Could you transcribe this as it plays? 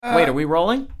Wait, are we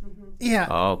rolling? Yeah.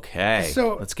 Okay.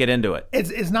 So let's get into it. It's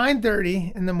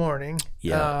 9:30 in the morning.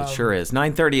 Yeah, it sure is.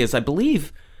 9:30 is, I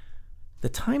believe, the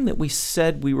time that we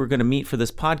said we were going to meet for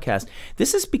this podcast.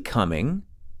 This is becoming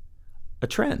a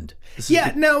trend.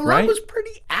 Rob right? was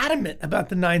pretty adamant about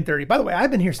the 9:30. By the way, I've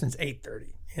been here since 8:30.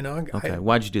 Okay.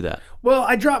 Why'd you do that? Well,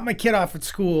 I dropped my kid off at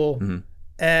school.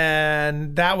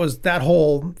 And that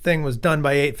whole thing was done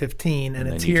by 8:15, and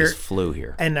it's you here. Just flew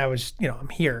here, and I was, I'm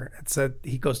here.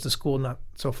 He goes to school not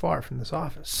so far from this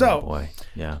office. So, oh boy,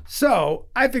 yeah. So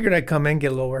I figured I'd come in,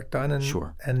 get a little work done, and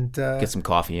get some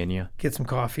coffee in you. Get some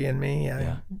coffee in me.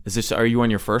 Yeah. Are you on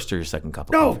your first or your second cup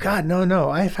of coffee? Oh God, no.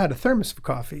 I've had a thermos of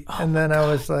coffee, and then I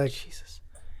was like, Jesus,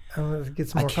 I'm gonna get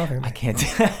some more coffee. I can't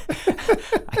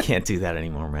do that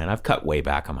anymore, man. I've cut way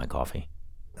back on my coffee.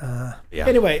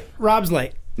 Anyway, Rob's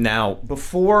late. Now,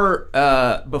 before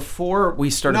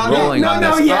we started rolling on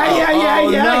this... Yeah.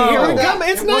 No. Here we come.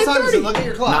 It's 9:30. Look at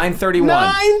your clock.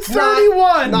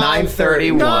 9:31.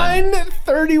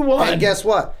 9:31. And guess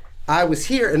what? I was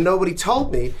here and nobody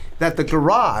told me that the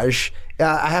garage...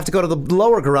 I have to go to the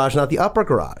lower garage, not the upper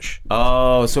garage.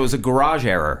 Oh, so it was a garage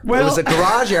error. Well, it was a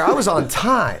garage error. I was on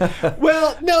time.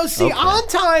 Well, no, see, on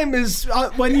time is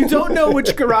when you don't know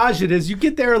which garage it is. You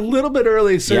get there a little bit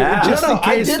early, so just in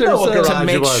case to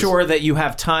make sure that you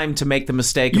have time to make the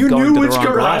mistake of going to the wrong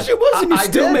garage. You knew which garage it was, and you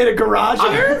still made a garage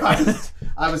error?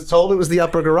 I was told it was the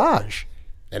upper garage.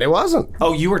 And it wasn't.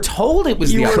 Oh, you were told it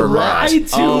was the upper garage. You were lied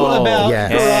to about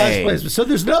garage placement. So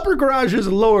there's an upper garage, there's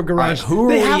a lower garage. Right, who are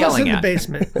we yelling us in at? The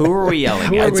basement. Who are we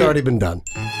yelling at? It's already been done.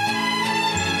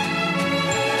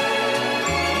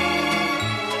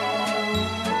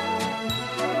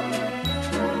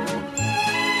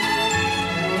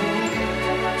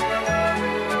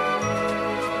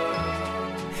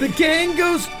 The gang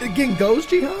goes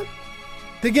Jihad?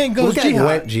 The gang goes Jihad. We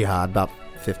went Jihad about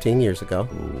 15 years ago.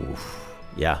 Oof.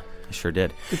 Yeah, I sure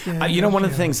did. One of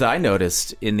the things that I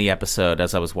noticed in the episode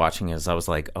as I was watching is I was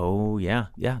like, oh, yeah,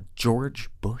 George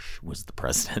Bush was the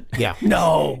president. Yeah.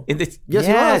 No.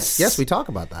 Yes, we talk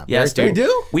about that. Yes, we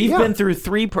do? We've been through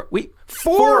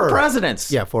four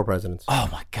presidents. Yeah, 4 presidents. Oh,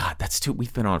 my God, that's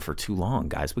we've been on for too long,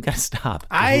 guys. We got to stop.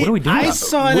 What are we doing? I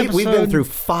saw an episode. We've been through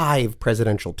 5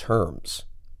 presidential terms.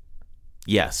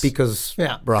 Yes. Because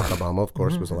Barack Obama, of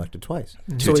course, was elected twice.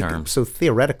 2 terms. So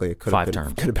theoretically, it could have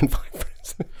been 5 presidents.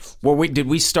 Well,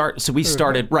 we start? So we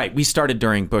started, right. We started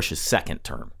during Bush's second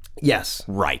term. Yes.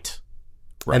 Right.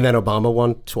 And then Obama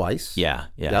won twice. Yeah.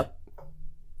 Yep.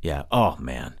 Yeah. Oh,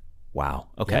 man. Wow.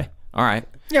 Okay. Yeah. All right.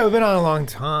 Yeah, we've been on a long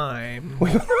time.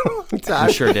 You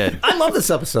sure did. I love this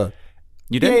episode.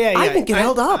 You did? Yeah. I think it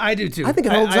held up. I do, too. I think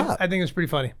it holds up. I think it was pretty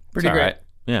funny. Pretty great. Right.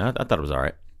 Yeah, I thought it was all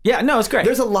right. Yeah, no, it's great.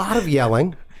 There's a lot of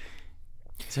yelling.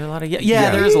 Is there a lot of yelling? Yeah,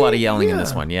 there is a lot of yelling in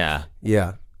this one. Yeah.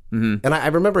 Yeah. Mm-hmm. And I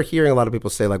remember hearing a lot of people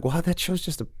say, like, well, that show's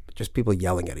just people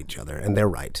yelling at each other. And they're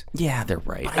right. Yeah, they're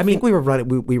right. I mean, we were right.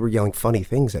 We were yelling funny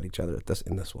things at each other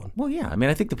in this one. Well, yeah. I mean,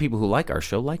 I think the people who like our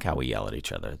show like how we yell at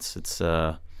each other. It's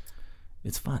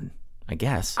fun, I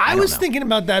guess. I was thinking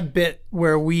about that bit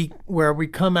where we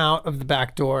come out of the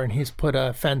back door and he's put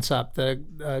a fence up.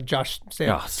 The Josh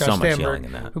Stamberg,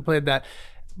 who played that,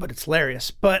 but it's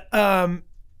hilarious. But and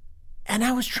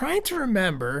I was trying to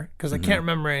remember because I can't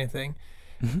remember anything.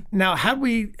 Mm-hmm. Now, had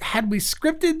we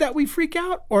scripted that we freak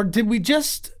out, or did we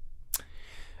just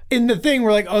in the thing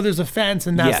we're like, oh, there's a fence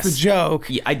and that's the joke?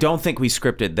 Yeah, I don't think we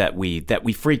scripted that we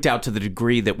freaked out to the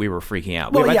degree that we were freaking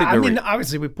out. Well, I mean,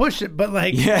 obviously we pushed it, but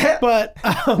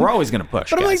we're always going to push.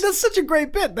 But I'm like, that's such a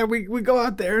great bit that we go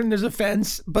out there and there's a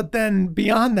fence, but then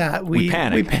beyond that we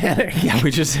panic. Yeah,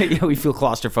 we just we feel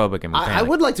claustrophobic and we panic. I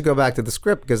would like to go back to the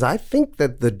script because I think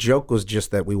that the joke was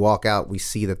just that we walk out, we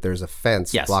see that there's a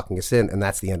fence blocking us in, and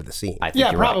that's the end of the scene. I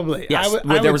think you're probably. Right. Yes,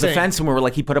 there was a fence, and we were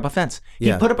like, he put up a fence.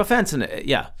 He put up a fence, and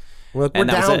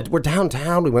We're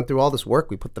downtown. We went through all this work.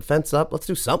 We put the fence up. Let's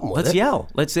do something with it.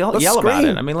 Let's yell about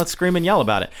it. I mean, let's scream and yell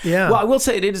about it. Yeah. Well, I will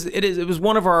say it was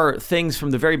one of our things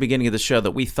from the very beginning of the show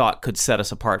that we thought could set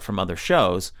us apart from other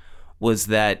shows was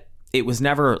that it was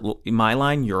never my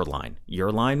line, your line,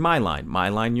 your line, my line, my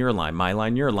line, your line, my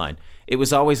line, your line. It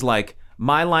was always like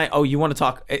my line. Oh, you want to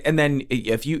talk? And then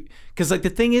because like the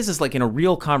thing is like in a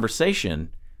real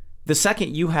conversation, the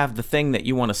second you have the thing that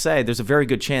you want to say, there's a very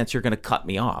good chance you're going to cut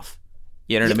me off.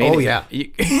 You know what I mean? Oh yeah,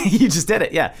 you just did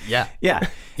it. Yeah, yeah.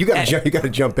 You got to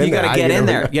jump in. You got to get in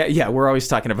there. Yeah. We're always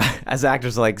talking about as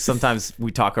actors. Like sometimes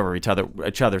we talk over each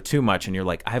other too much, and you're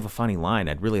like, I have a funny line.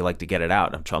 I'd really like to get it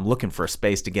out. I'm looking for a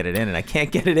space to get it in, and I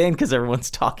can't get it in because everyone's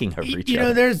talking over each other. You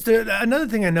know, there's another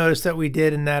thing I noticed that we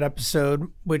did in that episode,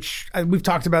 which we've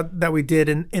talked about that we did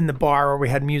in the bar where we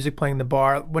had music playing in the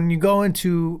bar. When you go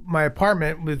into my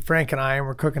apartment with Frank and I, and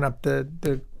we're cooking up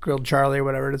the grilled Charlie or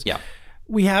whatever it is. Yeah.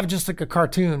 We have just like a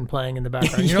cartoon playing in the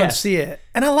background. You don't see it.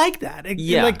 And I like that. It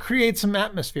like creates some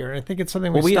atmosphere. I think it's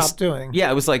something we stopped doing. Yeah,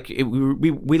 it was like,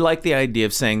 we like the idea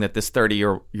of saying that this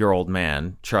 30-year-old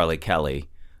man, Charlie Kelly,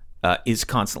 is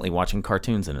constantly watching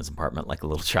cartoons in his apartment like a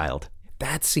little child.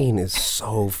 That scene is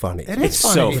so funny. It's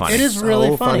so funny. It is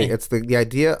really funny. It's the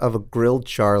idea of a grilled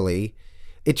Charlie.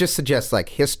 It just suggests like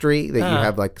history that you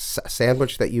have like a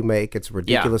sandwich that you make. It's a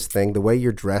ridiculous thing. The way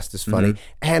you're dressed is funny.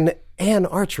 And Anne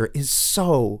Archer is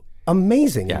so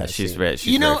amazing. Yeah, she's very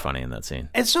funny in that scene.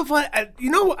 It's so fun.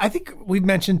 I think we've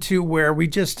mentioned too where we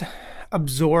just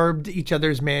absorbed each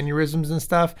other's mannerisms and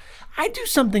stuff. I do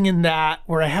something in that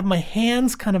where I have my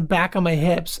hands kind of back on my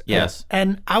hips. Yes.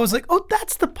 And I was like, oh,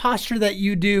 that's the posture that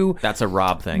you do. That's a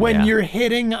Rob thing. When you're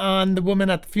hitting on the woman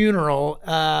at the funeral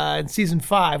in season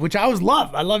 5, which I always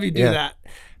love. I love you do that. I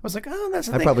was like, oh, that's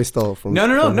the thing. I probably stole it from...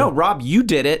 No. Rob, you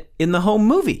did it in the Home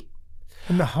movie.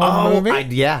 In the Home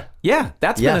movie? Yeah,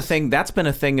 that's been a thing. That's been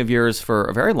a thing of yours for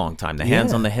a very long time. The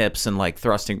hands on the hips and like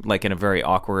thrusting like in a very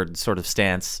awkward sort of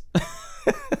stance.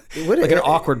 Like an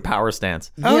awkward power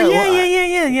stance. Oh,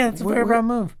 yeah. It's a very broad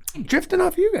move. Drifting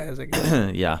off you guys, I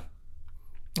guess. Yeah.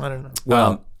 I don't know.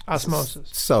 Well, osmosis.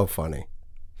 So funny.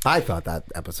 I thought that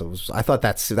episode was... I thought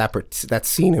that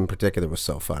scene in particular was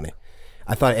so funny.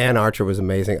 I thought Anne Archer was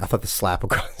amazing. I thought the slap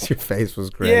across your face was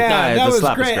great. Yeah, that was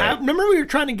great. I remember we were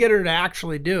trying to get her to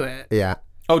actually do it. Yeah.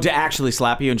 Oh, to actually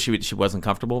slap you and she wasn't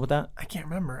comfortable with that? I can't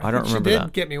remember. I don't remember that. She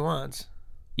did get me once.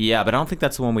 Yeah, but I don't think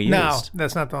that's the one we used. No,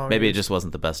 that's not the one we Maybe used. it just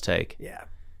wasn't the best take. Yeah.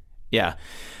 Yeah.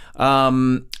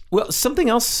 Well, something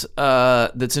else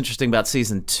that's interesting about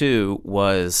season 2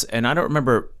 was, and I don't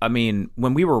remember, I mean,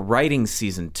 when we were writing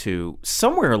season 2,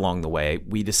 somewhere along the way,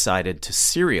 we decided to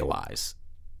serialize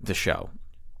the show.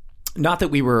 Not that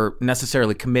we were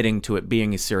necessarily committing to it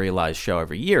being a serialized show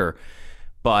every year,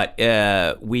 but there's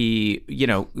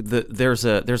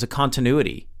a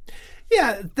continuity.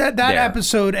 Yeah, that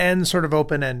episode ends sort of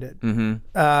open-ended,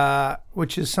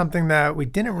 which is something that we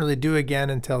didn't really do again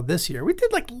until this year. We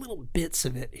did like little bits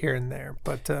of it here and there,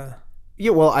 but...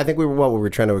 Yeah, well, I think we were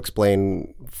trying to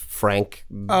explain Frank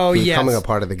becoming a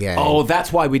part of the gang. Oh,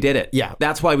 that's why we did it. Yeah.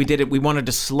 That's why we did it. We wanted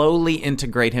to slowly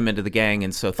integrate him into the gang,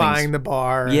 and so things... Buying the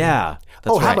bar. Yeah.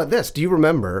 That's how about this? Do you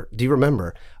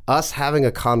remember us having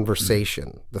a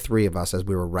conversation, the three of us, as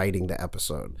we were writing the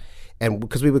episode? And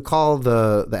because we would call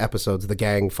the episodes, the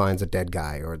gang finds a dead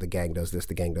guy, or the gang does this,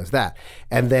 the gang does that.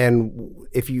 And then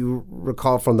if you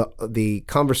recall from the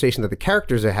conversation that the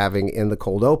characters are having in the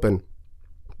cold open,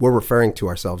 we're referring to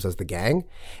ourselves as the gang.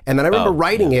 And then I remember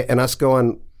writing it and us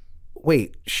going,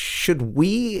 wait, should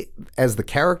we as the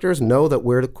characters know that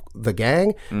we're the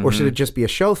gang, or should it just be a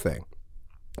show thing?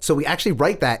 So we actually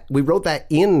wrote that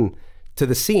in to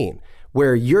the scene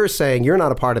where you're saying you're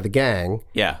not a part of the gang.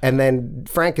 Yeah. And then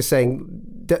Frank is saying,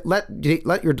 let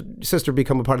your sister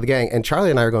become a part of the gang. And Charlie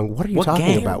and I are going, what are you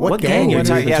talking about? What gang are you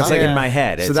talking about? Yeah, it's like in my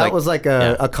head. So that was like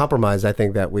a compromise, I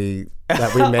think, that we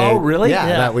made. Oh, really? Yeah,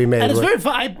 that we made. And it's very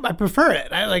fun. I prefer it.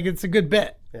 It's a good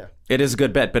bit. Yeah. It is a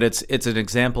good bit, but it's an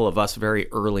example of us very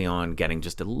early on getting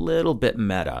just a little bit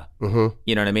meta. Mm-hmm.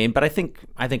 You know what I mean? But I think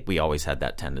we always had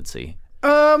that tendency.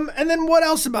 And then what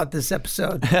else about this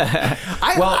episode?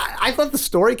 I thought the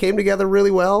story came together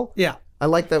really well. Yeah. I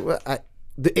like that.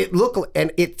 It looked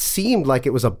and it seemed like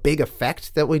it was a big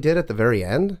effect that we did at the very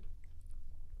end.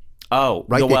 Oh,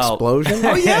 right, the explosion.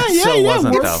 Oh yeah. It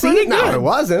wasn't though. No, it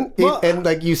wasn't. And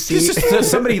like you see,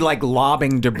 somebody like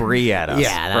lobbing debris at us.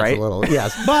 Yeah, that's right? a little.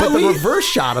 Yes, but the reverse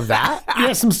shot of that.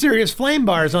 Yeah, some serious flame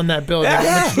bars on that building.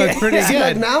 Which looked pretty good.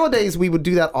 Like nowadays we would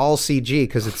do that all CG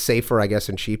because it's safer, I guess,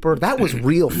 and cheaper. That was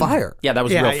real fire. Yeah, that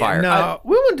was real fire. No,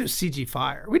 we wouldn't do CG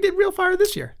fire. We did real fire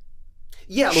this year.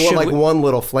 Yeah, one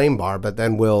little flame bar, but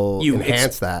then we'll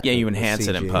enhance that. Yeah, you enhance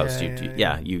it in post.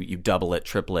 Yeah. You double it,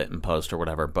 triple it in post or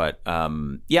whatever. But I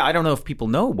don't know if people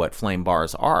know what flame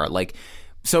bars are. Like,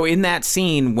 so in that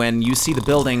scene when you see the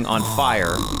building on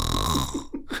fire,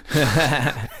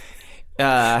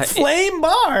 flame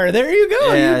bar. There you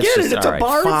go. Yeah, you get it. It's a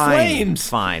bar of flames.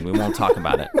 Fine, we won't talk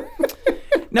about it.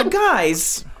 Now,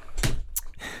 guys.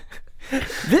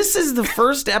 This is the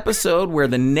first episode where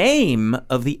the name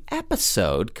of the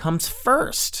episode comes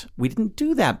first. We didn't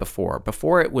do that before.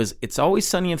 Before it was It's Always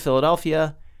Sunny in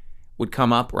Philadelphia would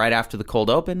come up right after the cold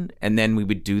open, and then we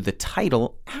would do the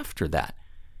title after that.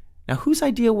 Now, whose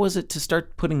idea was it to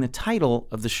start putting the title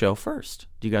of the show first?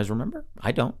 Do you guys remember?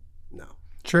 I don't. No.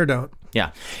 Sure don't.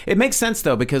 Yeah. It makes sense,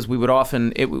 though, because we would often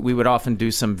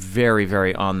do some very,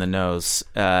 very on-the-nose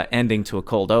ending to a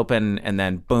cold open, and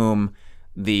then, boom,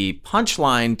 the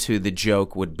punchline to the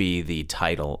joke would be the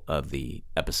title of the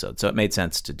episode. So it made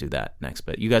sense to do that next.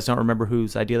 But you guys don't remember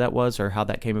whose idea that was or how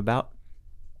that came about?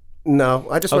 No,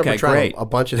 I just remember trying a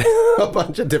bunch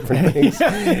of different things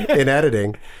in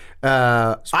editing.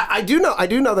 I do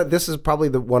know that this is probably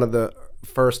one of the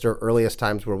first or earliest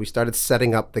times where we started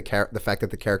setting up the fact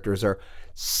that the characters are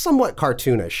somewhat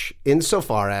cartoonish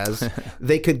insofar as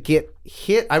they could get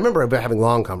hit. I remember having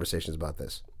long conversations about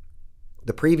this.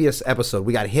 The previous episode,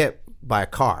 we got hit by a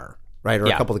car, right? Or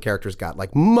a couple of the characters got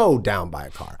like mowed down by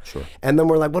a car. Sure. And then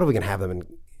we're like, what are we going to have them in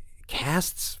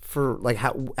casts for? Like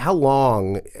how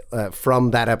long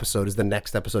from that episode is the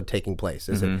next episode taking place?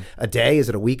 Is it a day? Is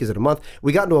it a week? Is it a month?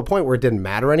 We got into a point where it didn't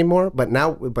matter anymore. But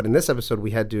in this episode, we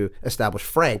had to establish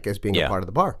Frank as being a part of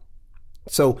the bar.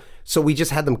 So we just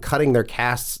had them cutting their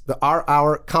casts.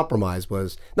 Our compromise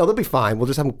was, no, they'll be fine. We'll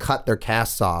just have them cut their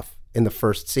casts off in the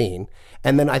first scene.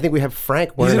 And then I think we have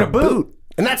Frank wearing a boot.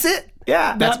 And that's it.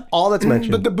 Yeah. That's all that's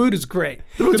mentioned. But the boot is great.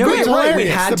 The boot's great.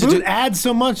 Hilarious. The boot adds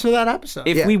so much to that episode.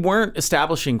 If we weren't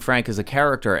establishing Frank as a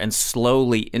character and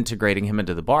slowly integrating him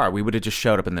into the bar, we would have just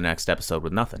showed up in the next episode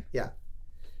with nothing. Yeah.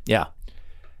 Yeah.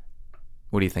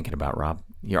 What are you thinking about, Rob?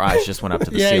 Your eyes just went up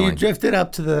to the ceiling. Yeah, you drifted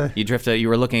up to the... You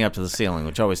were looking up to the ceiling,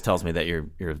 which always tells me that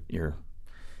you're thinking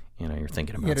about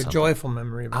something. You had a joyful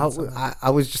memory about something. I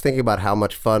was just thinking about how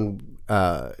much fun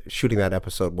shooting that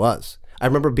episode was. I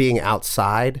remember being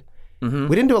outside. Mm-hmm.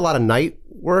 We didn't do a lot of night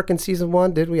work in season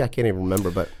 1, did we? I can't even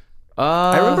remember, but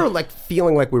I remember like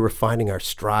feeling like we were finding our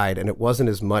stride, and it wasn't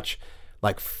as much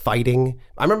like fighting.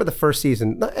 I remember the first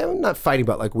season, not fighting,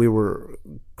 but like we were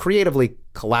creatively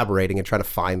collaborating and trying to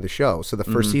find the show. So the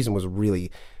first season was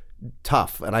really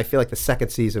tough, and I feel like the second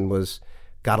season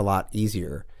got a lot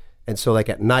easier. And so like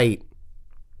at night,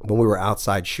 when we were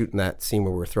outside shooting that scene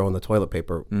where we were throwing the toilet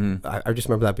paper, I just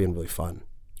remember that being really fun.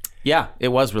 Yeah, it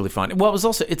was really fun. Well, it was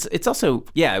also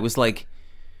it was like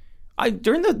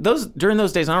during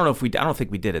those days. I don't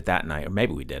think we did it that night, or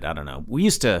maybe we did. I don't know. We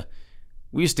used to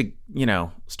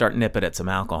start nipping at some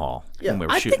alcohol when we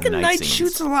were shooting I think a night scenes.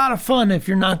 shoot's a lot of fun if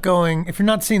you're not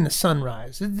seeing the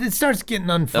sunrise. It starts getting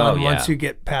unfun once you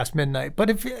get past midnight.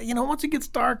 But if once it gets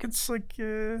dark, it's like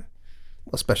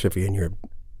especially if you're in your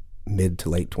mid to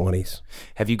late 20s.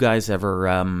 Have you guys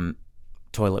ever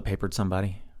toilet papered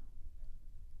somebody?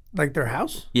 Like their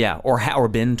house? Yeah, or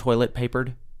been toilet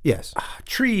papered? Yes.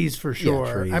 Trees for sure.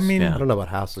 Yeah, trees. I mean, I don't know about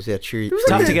houses. Yeah, trees. It's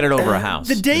tough to get it over a house.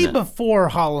 The day before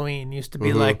Halloween used to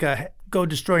be like a go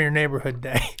destroy your neighborhood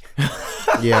day.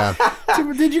 Yeah.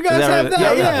 Did you guys have that?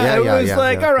 Yeah. It was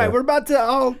like, all right, we're about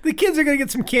to. The kids are gonna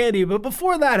get some candy, but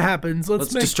before that happens, let's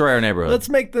destroy our neighborhood. Let's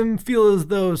make them feel as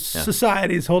though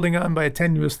society is holding on by a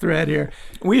tenuous thread here.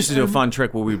 We used to do a fun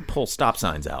trick where we would pull stop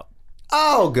signs out.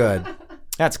 Oh, good.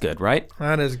 That's good, right?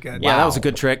 That is good. Yeah, that was a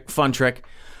good trick. Fun trick.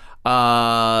 Boy.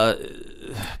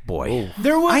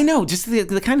 I know, just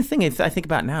the kind of thing I think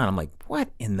about now, and I'm like, what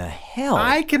in the hell?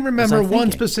 I can remember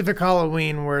one specific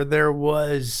Halloween where there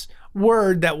was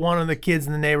word that one of the kids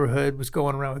in the neighborhood was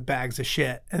going around with bags of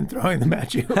shit and throwing them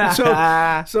at you.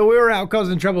 So we were out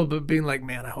causing trouble, but being like,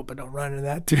 man, I hope I don't run into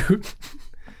that dude.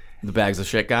 The bags of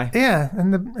shit guy? Yeah,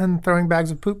 and throwing bags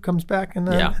of poop comes back in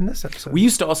this episode. We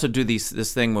used to also do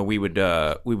this thing where we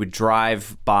would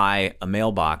drive by a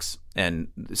mailbox and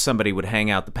somebody would hang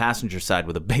out the passenger side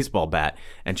with a baseball bat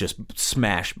and just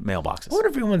smash mailboxes. I wonder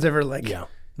if anyone's ever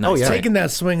Nice. taken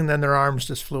that swing and then their arms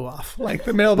just flew off. Like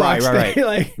the mailbox. Right.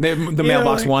 Like, the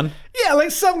mailbox won? Yeah, like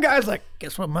some guys like,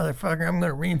 guess what, motherfucker, I'm going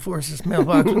to reinforce this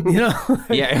mailbox.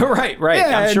 Yeah, right.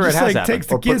 Yeah, I'm sure it has happened. Takes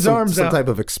the kids' arms some out. type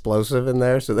of explosive in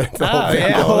there so that the whole thing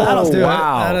that'll do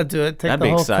wow. it. That'll do it. Take That'd the be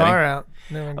whole exciting. car out.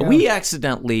 We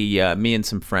accidentally, me and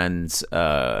some friends,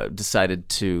 decided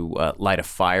to light a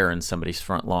fire in somebody's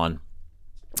front lawn.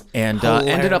 and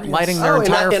ended up lighting their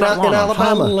entire front lawn. In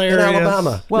Alabama. Hilarious. In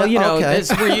Alabama. Well, you know, okay.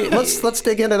 it's where you, let's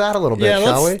dig into that a little bit,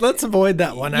 shall we? Let's avoid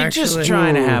that one. you're Actually, just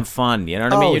trying to have fun. You know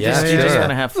what I mean? You're just trying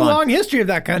to have There's a long fun. history of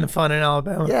that kind of fun in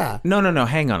Alabama. Yeah. No.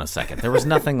 Hang on a second. There was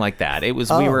nothing like that. It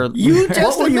was we were. You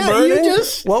just What were you admit- burning? you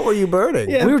just- What were you burning?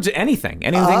 Yeah. We were anything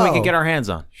we could get our hands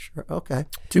on. Sure. Okay.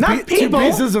 Two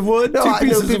pieces of wood. No,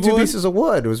 two pieces of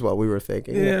wood was what we were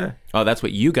thinking. Yeah. Oh, that's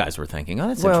what you guys were thinking. Oh,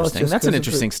 that's Well, interesting. it's just That's an 'cause of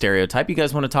interesting stereotype. You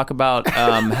guys want to talk about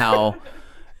how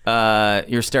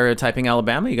you're stereotyping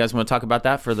Alabama? You guys want to talk about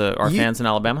that for our fans in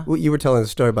Alabama? Well, you were telling the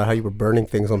story about how you were burning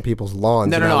things on people's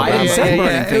lawns. No. in I Alabama. didn't say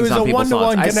burning It things was on a people's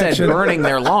one-to-one lawns. I said connection. burning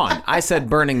their lawn. I said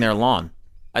burning their lawn.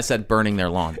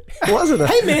 Wasn't it?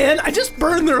 Hey man, I just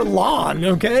burned their lawn.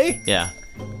 Okay. Yeah.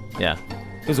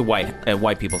 It was a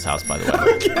white people's house, by the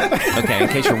way. Okay, in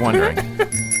case you're wondering.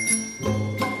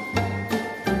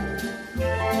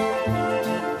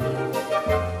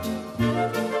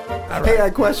 Hey, I had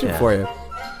a question for you.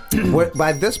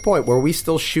 By this point, were we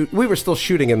still we were still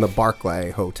shooting in the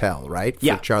Barclay Hotel, right? For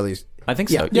Yeah. Charlie's. I think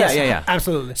so. Yeah. Yeah.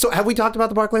 Absolutely. So, have we talked about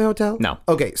the Barclay Hotel? No.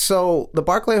 Okay, so the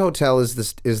Barclay Hotel is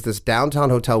this downtown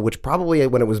hotel, which probably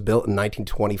when it was built in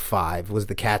 1925 was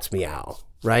the Cat's Meow.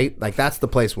 Right? Like, that's the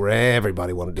place where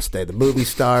everybody wanted to stay. The movie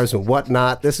stars and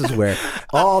whatnot. This is where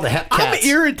all the hep I'm cats.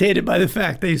 irritated by the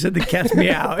fact that you said the cat's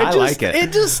meow. I like it.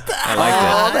 It just. I like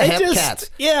that. All the it hep just- cats.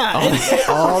 Yeah.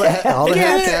 all the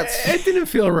hep cats. It didn't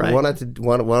feel right.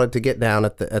 wanted to get down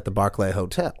at the Barclay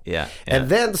Hotel. Yeah. And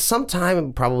then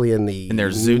sometime probably in their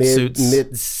zoot suits.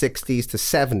 mid 60s to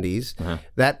 70s,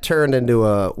 that turned into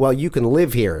you can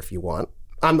live here if you want.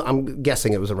 I'm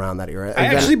guessing it was around that era. I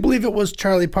actually believe it was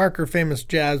Charlie Parker, famous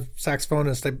jazz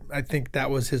saxophonist. I think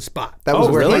that was his spot. That was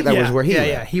where really? that was where he lived.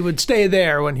 Yeah. He would stay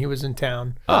there when he was in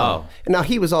town. Oh. Now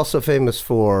he was also famous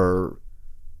for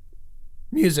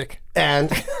Music.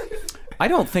 and I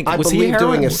don't think I was he believe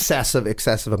heroin? doing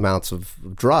excessive amounts of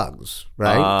drugs,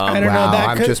 right? I don't know. Wow, That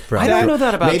I'm could- just I don't know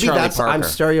that about maybe Charlie that's Parker. I'm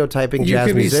stereotyping You jazz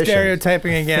could be musicians.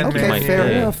 stereotyping again, Okay, man.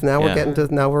 fair Yeah. enough.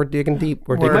 Now we're digging deep.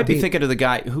 We're You digging might be deep. thinking of the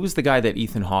guy. Who was the guy that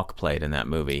Ethan Hawke played in that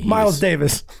movie? He Miles was-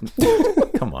 Davis.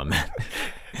 Come on, man.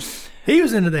 He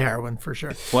was into the heroin for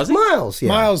sure. Was he? Miles, yeah.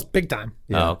 Miles, big time.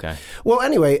 Oh, okay. Well,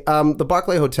 anyway, the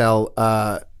Barclay Hotel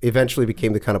eventually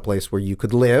became the kind of place where you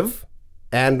could live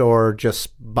and or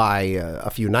just buy a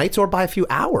few nights or buy a few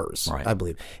hours, Right. I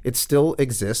believe. It still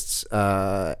exists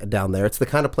down there. It's the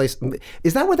kind of place...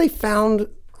 Is that where they found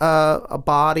a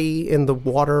body in the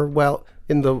water well?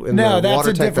 In the No, that's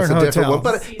water a tank? different hotel. one.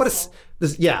 But it's...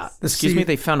 Yeah. Excuse me.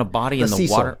 They found a body in the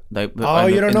Cecil. water. Oh,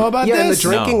 you don't know about Yeah, this?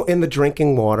 in the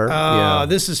drinking water. Oh,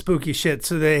 this is spooky shit.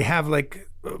 So they have like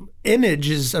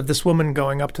images of this woman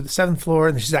going up to the 7th floor,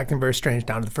 and she's acting very strange.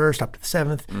 Down to the 1st, up to the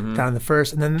 7th, down to the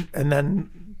 1st, and then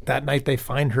that night they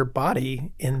find her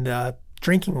body in the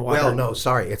drinking water. Well, no,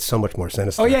 sorry. It's so much more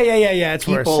sinister. Oh yeah. It's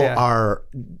worse. People Yeah. are...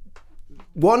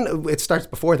 it starts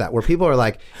before that, where people are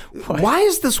like, why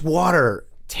is this water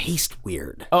taste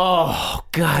weird? Oh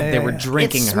God, they were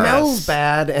drinking It her. smells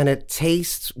bad and it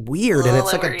tastes weird and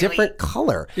it's like a different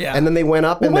color. Yeah. And then they went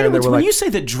up in there and they were when like, you say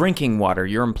the drinking water,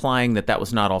 you're implying that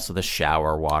was not also the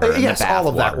shower water. And yes, the bath all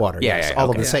of that water. Yeah, yes, yeah, all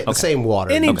okay. of the same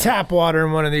water. Any tap water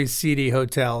in one of these seedy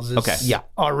hotels is Okay. Yeah.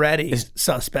 already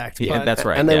suspect. Yeah, but that's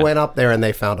right. and they yeah. went up there and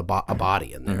they found a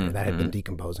body in there that had been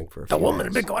decomposing for a few The woman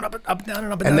had days. been going up and down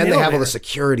and up and down. And then the they have all the elevator.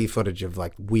 security footage of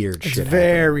like weird It's shit.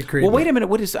 very creepy. Well, wait a minute.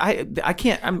 What is I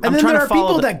can't. I'm And trying then there to are follow.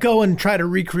 people that go and try to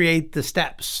recreate the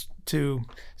steps to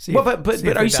see. Well, if- but see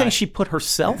if are they you saying die. she put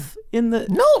herself in the?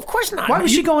 No, of course not. Why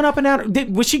was she going up and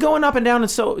down? Was she going up and down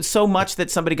and so much that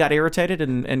somebody got irritated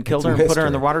and killed her and put her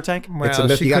in the water tank? Well, It's a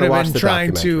myth. she You could gotta have watch been the trying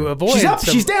to documentary. avoid. She's up,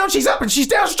 some- she's down, she's up, and she's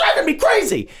down. She's driving me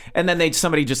crazy. And then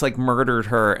somebody just like murdered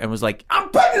her and was like, "I'm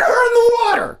putting her in the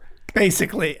water."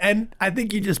 basically. And I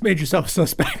think you just made yourself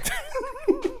suspect.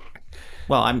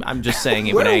 Well, I'm just saying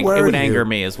it Where would were you? anger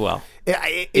me as well. In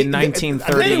In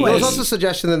 1930s. there was also a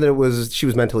suggestion that she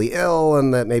was mentally ill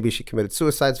and that maybe she committed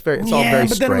suicide. It's all very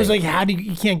but then it was strange. like, how do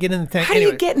you can't get in the tank? How do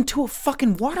Anyway, you get into a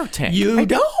fucking water tank? You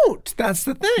don't. That's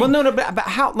the thing. Well, no, but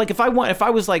how? Like, if I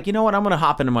was like, you know what, I'm going to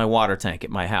hop into my water tank at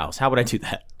my house. How would I do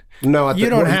that? No, You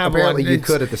don't have apparently one. you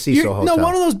could at the Cecil Hotel. No,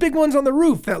 one of those big ones on the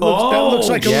roof that looks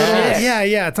like a yes. little.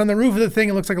 Yeah. It's on the roof of the thing.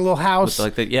 It looks like a little house.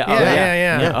 Like that? Yeah.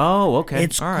 Yeah. Oh, okay.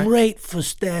 It's all right. great for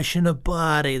stashing a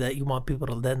body that you want people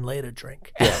to then later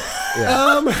drink. That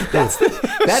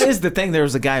is the thing. There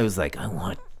was a guy who was like, I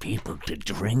want people to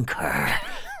drink her.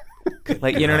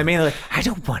 Like, you know what I mean? Like, I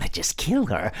don't want to just kill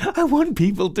her. I want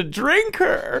people to drink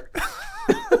her.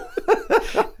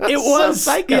 It was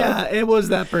psycho. Yeah, it was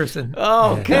that person.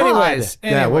 Oh, God. Anyways,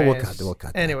 Yeah, we'll cut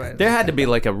that. Anyway, There had to be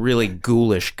like a really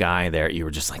ghoulish guy there. You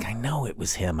were just like, I know it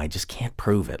was him. I just can't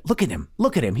prove it. Look at him.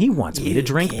 He wants me to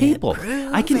drink people.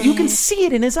 You can see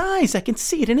it in his eyes. I can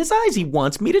see it in his eyes. He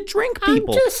wants me to drink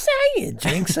people. I'm just saying,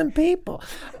 drink some people.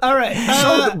 All right.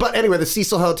 But anyway, the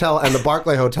Cecil Hotel and the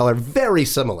Barclay Hotel are very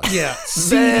similar. Yeah.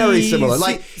 Very similar.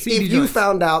 Like, CD if you joints.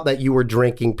 found out that you were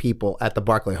drinking people at the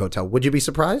Barclay Hotel, would you be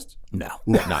surprised? No,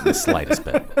 not in the slightest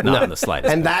bit. Not in the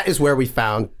slightest And bit. that is where we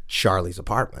found Charlie's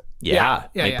apartment. Yeah,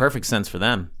 Yeah, made yeah. perfect sense for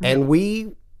them. And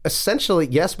we essentially,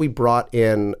 yes, we brought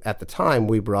in, at the time,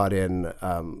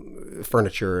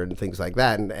 furniture and things like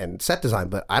that and set design,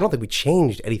 but I don't think we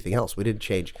changed anything else. We didn't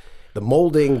change the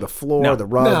molding, the floor, the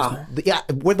rugs.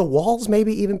 Were the walls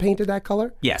maybe even painted that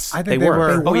color? Yes, I think they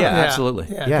were. Oh, yeah, Yeah. absolutely.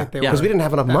 Yeah, I Yeah, think they because were. we didn't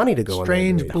have enough money to go in there.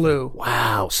 Strange to do it. blue.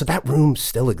 Wow. So that room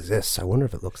still exists. I wonder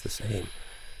if it looks the same.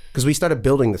 Because we started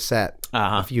building the set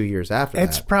a few years after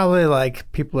It's that. probably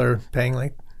like people are paying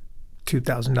like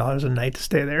 $2,000 a night to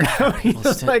stay there now.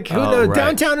 It's like, who knows? right.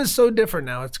 Downtown is so different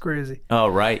now. It's crazy. Oh,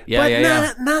 right. Yeah, But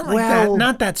yeah. not like that.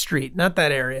 Not that street. Not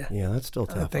that area. Yeah, that's still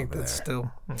tough. I think over that's there.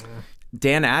 still.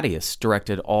 Dan Attias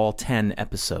directed all 10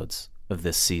 episodes of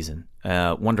this season.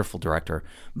 Wonderful director,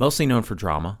 mostly known for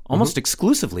drama, almost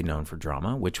exclusively known for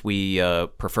drama, which we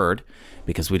preferred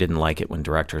because we didn't like it when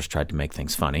directors tried to make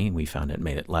things funny. We found it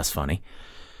made it less funny.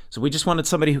 So we just wanted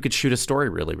somebody who could shoot a story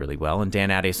really, really well, and Dan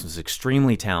Attias was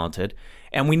extremely talented.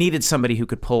 And we needed somebody who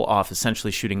could pull off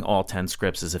essentially shooting all 10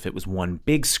 scripts as if it was one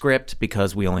big script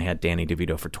because we only had Danny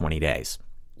DeVito for 20 days.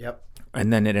 Yep.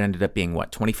 And then it ended up being,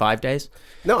 25 days?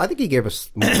 No, I think he gave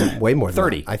us way more than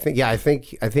 30. that. I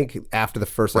think after the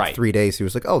first Right. 3 days, he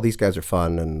was like, "Oh, these guys are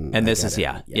fun," and this is,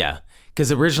 yeah. Because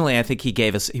originally, I think he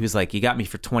was like, you got me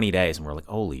for 20 days. And we're like,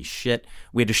 holy shit.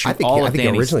 We had to shoot I think all of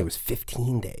Danny's. originally it was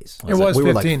 15 days. It was we 15.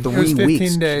 were like It 3 was 15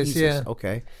 weeks. days, Jesus. yeah.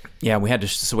 Okay. Yeah, we had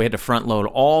to front load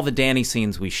all the Danny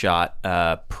scenes we shot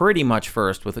pretty much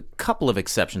first, with a couple of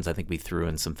exceptions. I think we threw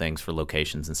in some things for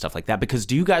locations and stuff like that. Because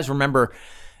do you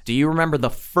remember the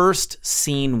first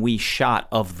scene we shot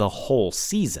of the whole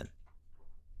season?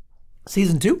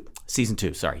 Season 2? Season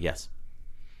 2, sorry, yes.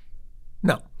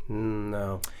 No.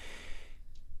 No.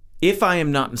 If I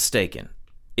am not mistaken,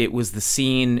 it was the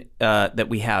scene that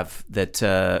we have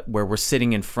where we're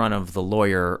sitting in front of the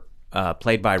lawyer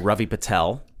played by Ravi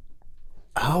Patel.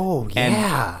 Oh, And-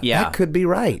 yeah. yeah. That could be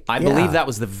right. I believe that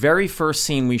was the very first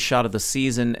scene we shot of the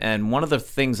season, and one of the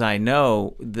things I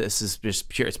know, this is just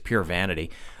pure vanity,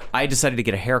 I decided to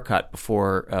get a haircut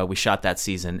before we shot that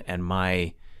season, and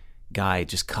my guy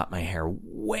just cut my hair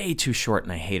way too short,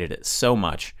 and I hated it so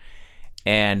much.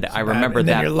 And I remember and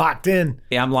then that. you're locked in.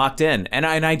 Yeah, I'm locked in. And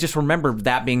I just remember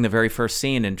that being the very first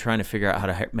scene and trying to figure out how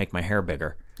to make my hair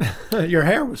bigger. Your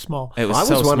hair was small. It was I was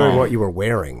so wondering small. what you were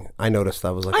wearing. I noticed.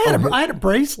 I was like, I had a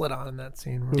bracelet on in that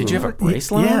scene. Did you have a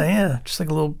bracelet Yeah, on? yeah. Just like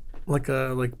a little,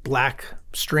 like black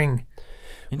string.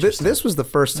 This was the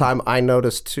first time I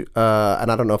noticed, and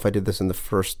I don't know if I did this in the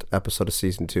first episode of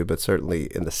season 2, but certainly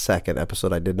in the second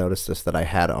episode, I did notice this, that I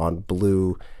had on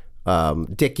blue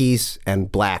Dickies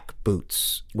and black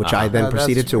boots, which I then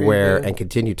proceeded to pretty wear good. and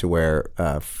continued to wear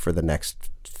for the next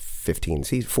 14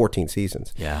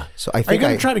 seasons. Yeah. So I Are you think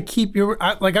going to try to keep your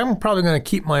I'm probably going to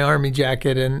keep my army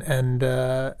jacket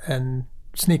and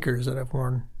sneakers that I've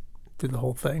worn through the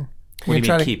whole thing. What do you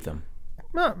try mean to keep them?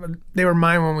 No, they were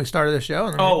mine when we started the show,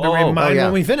 and Oh, they're oh, mine yeah.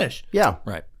 when we finish. yeah.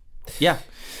 Right. Yeah.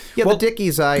 Yeah, the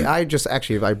Dickies, I just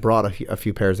actually, I brought a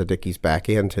few pairs of Dickies back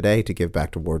in today to give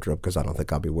back to wardrobe because I don't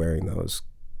think I'll be wearing those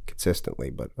consistently.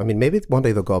 But, I mean, maybe one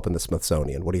day they'll go up in the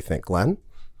Smithsonian. What do you think, Glenn?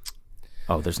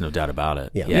 Oh, there's no doubt about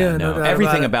it. Yeah. Yeah, no no. doubt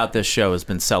Everything about it. about this show has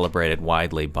been celebrated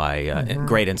widely by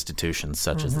great institutions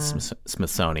such as the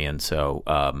Smithsonian. So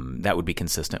that would be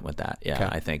consistent with that. Yeah,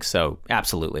 I think so.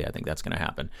 Absolutely. I think that's going to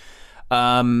happen.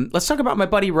 Let's talk about my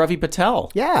buddy Ravi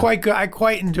Patel. Yeah. Quite good. I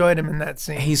quite enjoyed him in that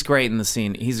scene. He's great in the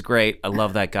scene. He's great. I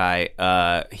love that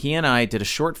guy. He and I did a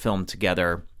short film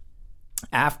together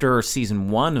after season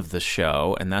 1 of the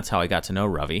show, and that's how I got to know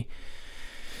Ravi.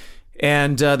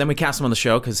 And then we cast him on the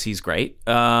show because he's great.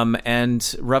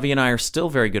 And Ravi and I are still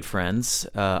very good friends.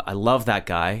 I love that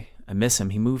guy. I miss him.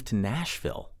 He moved to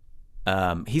Nashville.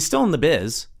 He's still in the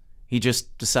biz. He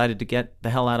just decided to get the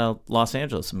hell out of Los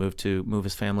Angeles and move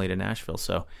his family to Nashville.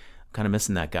 So I'm kind of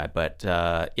missing that guy. But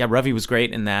yeah, Ravi was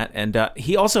great in that. And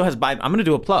he also has, I'm going to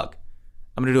do a plug.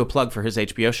 I'm going to do a plug for his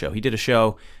HBO show. He did a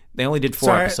show. They only did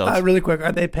 4 episodes. Really quick,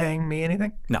 are they paying me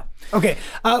anything? No. Okay.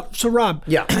 So Rob.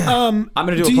 Yeah. I'm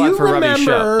going to do a plug for Ravi's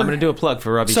show. I'm going to do a plug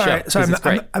for Ravi's show.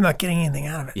 Sorry, I'm not getting anything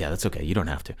out of it. Yeah, that's okay. You don't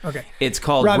have to. Okay. It's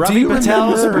called Rob, Ravi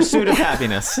Patel's Pursuit of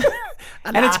Happiness.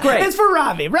 And it's great. It's for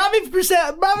Ravi.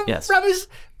 Yes. Ravi's,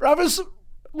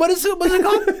 what's it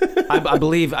called? I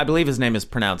believe his name is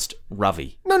pronounced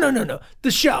Ravi. No.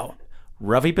 The show.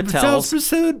 Ravi Patel's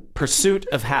Pursuit. Pursuit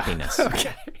of Happiness.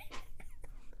 Okay.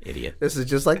 Idiot. This is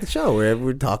just like the show where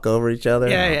we talk over each other.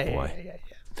 Yeah.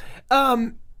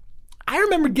 I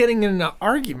remember getting in an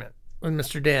argument with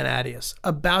Mr. Dan Attias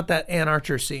about that Ann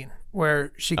Archer scene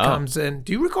where she comes in.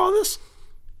 Do you recall this?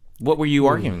 What were you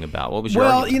arguing about? What was your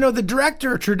argument? Well, the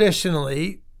director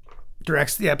traditionally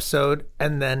directs the episode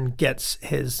and then gets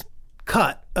his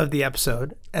cut of the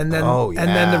episode, and then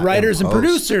the writers and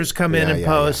producers come in and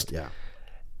post. Yeah.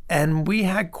 And we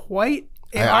had quite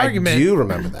an argument. I do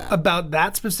remember that about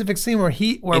that specific scene where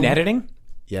in editing.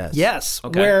 Yes.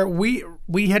 Okay. Where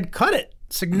we had cut it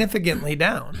significantly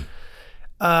down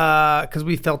because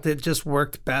we felt it just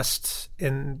worked best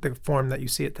in the form that you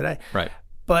see it today. Right.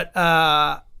 But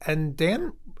and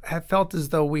Dan had felt as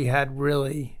though we had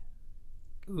really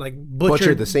like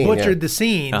butchered the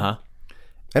scene. Uh-huh.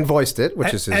 And voiced it,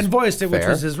 which is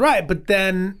his right. But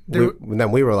then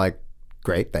we were like,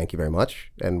 great, thank you very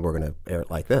much, and we're going to air it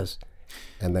like this.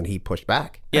 And then he pushed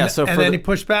back. Yeah, then he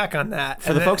pushed back on that.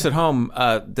 For the folks at home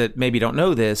that maybe don't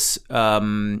know this,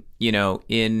 in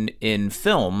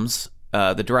films,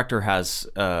 the director has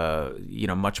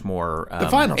much more the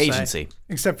final agency. Say,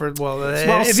 except for if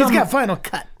he's got final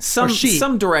cut.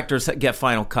 Some directors get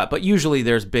final cut, but usually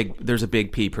there's a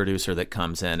big P producer that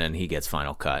comes in and he gets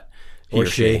final cut. Or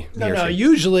she. No.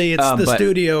 Usually it's the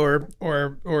studio or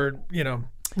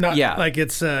not like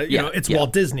it's it's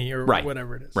Walt Disney or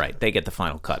whatever it is. Right, they get the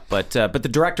final cut, but the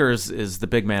director is the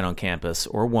big man on campus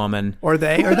or woman or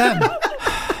they or them.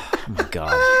 Oh my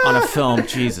God, on a film,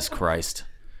 Jesus Christ.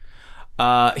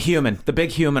 The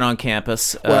big human on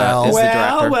campus is the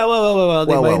director. Well,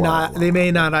 they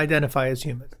may not identify as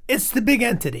human. It's the big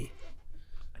entity.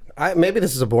 Maybe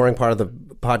this is a boring part of the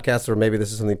podcast, or maybe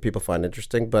this is something people find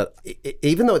interesting, but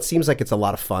even though it seems like it's a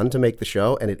lot of fun to make the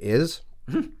show, and it is,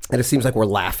 and it seems like we're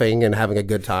laughing and having a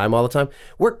good time all the time,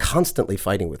 we're constantly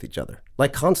fighting with each other,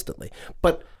 like constantly.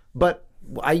 But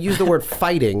I use the word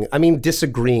fighting, I mean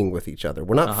disagreeing with each other.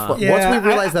 We're not. Once we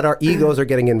realize that our egos are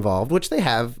getting involved, which they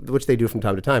do from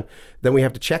time to time, then we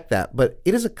have to check that. But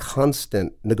it is a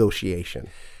constant negotiation.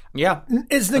 Yeah,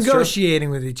 it's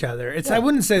negotiating with each other. I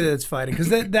wouldn't say that it's fighting, because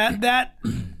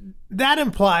that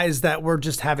implies that we're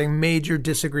just having major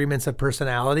disagreements of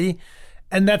personality,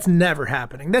 and that's never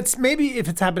happening. That's maybe if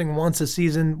it's happening once a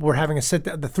season, we're having a sit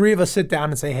down. The three of us sit down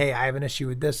and say, "Hey, I have an issue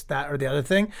with this, that, or the other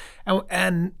thing,"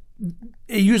 and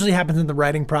it usually happens in the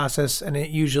writing process, and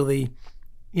it usually,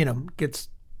 gets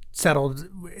settled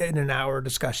in an hour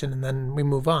discussion, and then we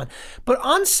move on. But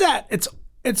on set, it's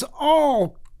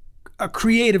all a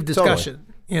creative discussion,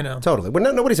 Totally.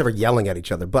 Nobody's ever yelling at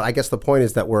each other, but I guess the point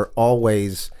is that we're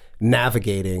always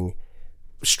navigating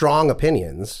strong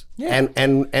opinions,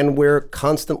 and we're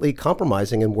constantly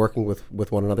compromising and working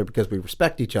with one another because we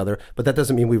respect each other, but that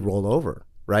doesn't mean we roll over,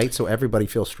 right? So everybody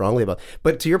feels strongly about it.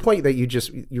 But to your point that you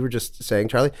were just saying,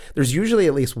 Charlie, there's usually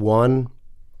at least one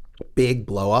big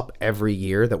blow up every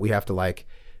year that we have to like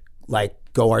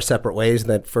go our separate ways, and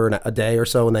then for a day or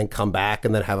so, and then come back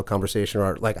and then have a conversation,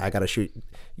 or like I gotta shoot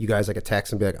you guys like a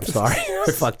text and be like, I'm sorry,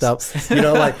 I fucked up,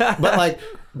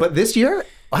 but this year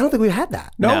I don't think we had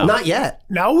that. No, not yet.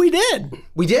 No, we did.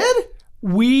 We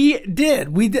did.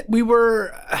 We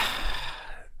were.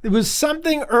 It was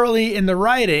something early in the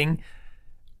writing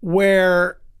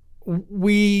where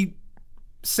we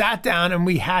sat down and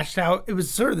we hashed out. It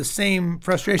was sort of the same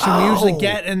frustration we usually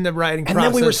get in the writing process.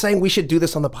 And then we were saying we should do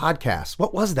this on the podcast.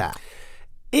 What was that?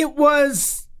 It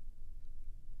was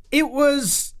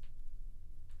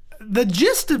the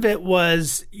gist of it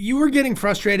was you were getting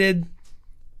frustrated.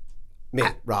 Me,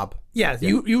 Rob. Yeah,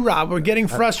 you Rob, were getting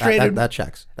frustrated. That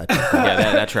checks. Yeah,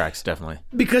 that tracks, definitely.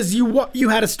 Because you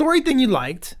had a story thing you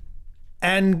liked,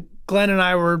 and Glenn and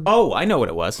I were... Oh, I know what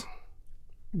it was.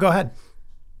 Go ahead.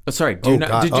 Oh, sorry.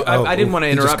 I didn't want to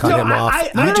interrupt. He just cut him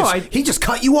off. He just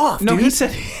cut you off. No, dude. he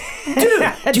said... Dude,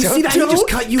 do you see that? He just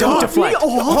cut you off. Deflect.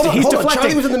 Hold on.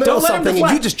 Charlie was in the middle of something,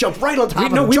 and you just jumped right on top of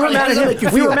him. No, we were mad at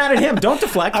him. We were mad at him. Don't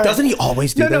deflect. Doesn't he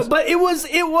always do this? No, but it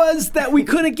was that we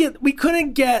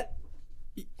couldn't get.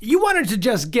 You wanted to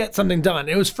just get something done.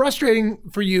 It was frustrating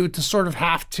for you to sort of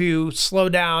have to slow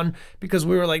down because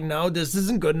we were like, no, this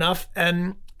isn't good enough,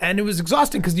 and it was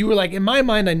exhausting because you were like, in my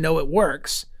mind, I know it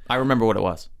works. I remember what it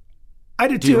was. I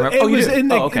did too. It was in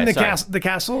the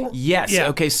castle. Yes. Yeah.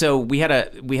 Okay. So we had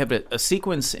a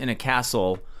sequence in a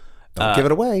castle. Don't give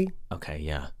it away. Okay.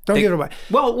 Yeah. Don't give it away.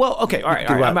 Well. Okay. All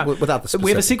right. Without the specifics.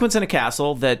 We have a sequence in a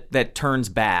castle that turns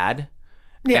bad.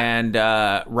 Yeah. And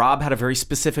Rob had a very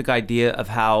specific idea of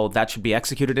how that should be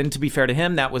executed. And to be fair to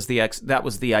him, that was the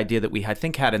idea that we I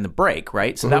think had in the break,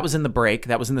 right? So that was in the break.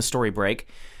 That was in the story break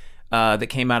that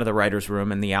came out of the writer's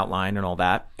room and the outline and all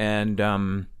that.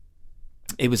 And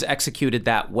it was executed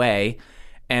that way.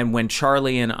 And when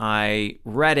Charlie and I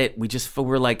read it, we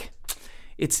were like,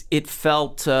 it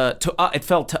felt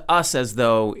to us as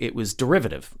though it was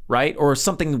derivative, right? Or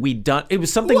something we'd done. It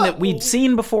was something that we'd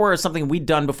seen before, or something we'd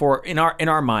done before in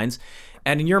our minds.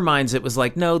 And in your minds, it was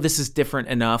like, no, this is different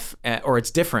enough, or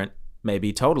it's different,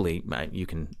 maybe totally. You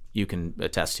can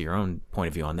attest to your own point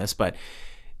of view on this, but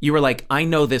you were like, I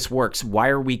know this works. Why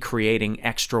are we creating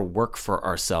extra work for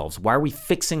ourselves? Why are we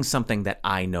fixing something that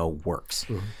I know works?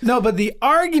 Mm-hmm. No, but the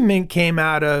argument came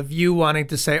out of you wanting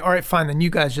to say, all right, fine, then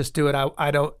you guys just do it. I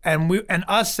don't, and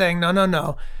us saying,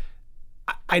 no.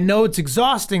 I know it's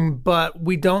exhausting, but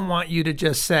we don't want you to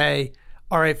just say,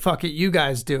 all right, fuck it, you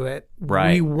guys do it.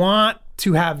 Right. We want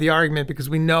to have the argument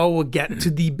because we know we'll get to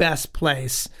the best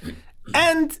place.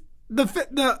 And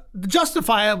the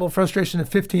justifiable frustration of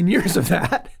 15 years of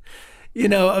that,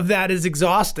 is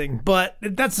exhausting. But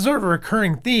that's sort of a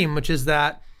recurring theme, which is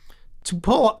that to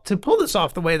pull this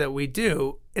off the way that we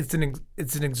do, it's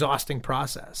an exhausting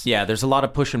process. Yeah, there's a lot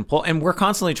of push and pull, and we're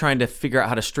constantly trying to figure out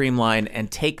how to streamline and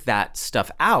take that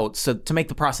stuff out, so to make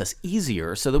the process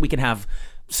easier, so that we can have,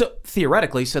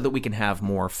 theoretically, so that we can have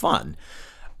more fun.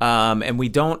 And we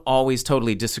don't always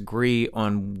totally disagree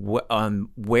on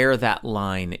where that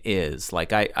line is.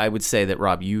 Like I would say that,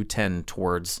 Rob, you tend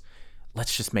towards,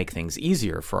 let's just make things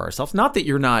easier for ourselves. Not that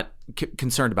you're not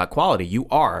concerned about quality, you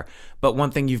are. But one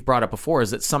thing you've brought up before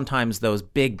is that sometimes those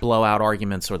big blowout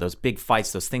arguments or those big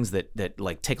fights, those things that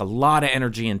like take a lot of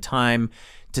energy and time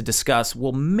to discuss,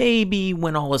 will maybe,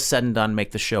 when all is said and done,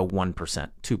 make the show 1%,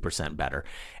 2% better.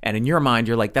 And in your mind,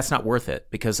 you're like, that's not worth it,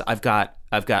 because I've got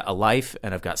a life,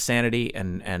 and I've got sanity,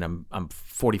 and I'm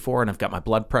 44, and I've got my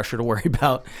blood pressure to worry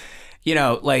about. And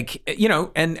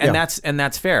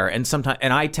that's fair. And sometimes,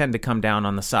 and I tend to come down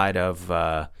on the side of,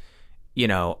 I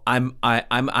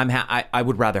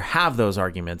would rather have those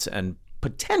arguments and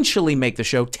potentially make the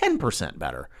show 10%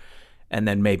 better, and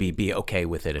then maybe be okay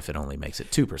with it if it only makes it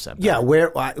 2% better. Yeah,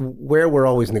 where we're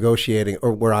always negotiating,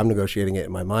 or where I'm negotiating it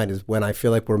in my mind, is when I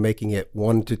feel like we're making it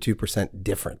 1% to 2%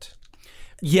 different.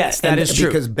 Yes, that is true.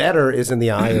 Because better is in the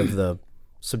eye of the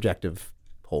subjective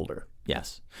holder.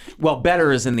 Yes. Well,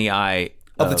 better is in the eye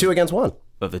of the 2 against 1.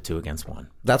 Of the 2 against 1.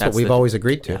 That's what we've always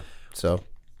agreed to. Yeah. So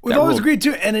we've always agreed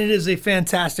to, and it is a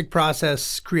fantastic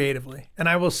process creatively. And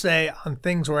I will say, on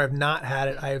things where I've not had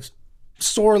it, I have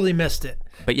sorely missed it.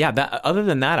 But yeah, other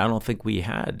than that, I don't think we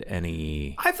had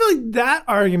any. I feel like that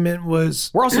argument was.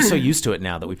 We're also so used to it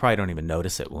now that we probably don't even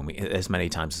notice it as many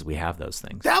times as we have those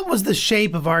things. That was the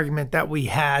shape of argument that we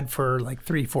had for like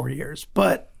 3-4 years.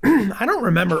 But I don't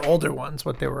remember older ones,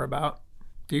 what they were about.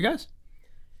 Do you guys?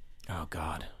 Oh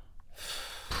God.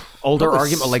 Older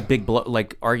argument,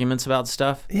 like arguments about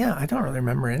stuff. Yeah, I don't really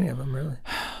remember any of them, really.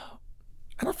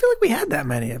 I don't feel like we had that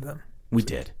many of them. We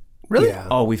did. Really? Yeah.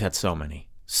 Oh, we've had so many.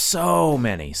 So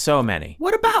many.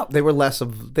 What about? We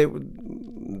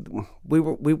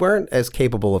weren't as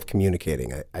capable of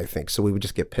communicating, I think. So we would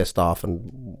just get pissed off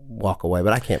and walk away.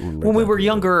 But I can't remember. When we were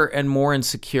younger and more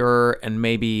insecure, and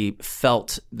maybe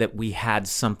felt that we had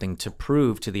something to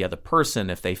prove to the other person,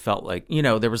 if they felt like,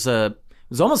 it was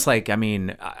almost like,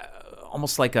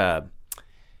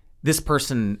 this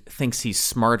person thinks he's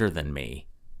smarter than me.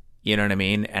 You know what I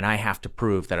mean? And I have to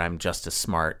prove that I'm just as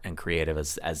smart and creative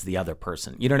as the other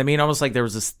person. You know what I mean? Almost like there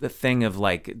was the thing of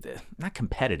like, not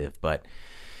competitive, but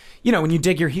when you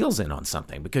dig your heels in on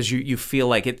something because you feel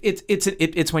like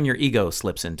it's when your ego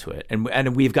slips into it.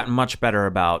 And we've gotten much better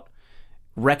about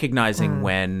recognizing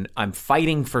when I'm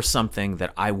fighting for something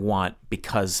that I want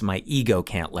because my ego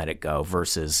can't let it go,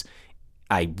 versus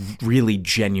I really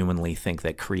genuinely think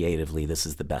that creatively this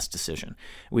is the best decision.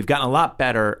 We've gotten a lot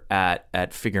better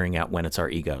at figuring out when it's our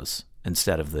egos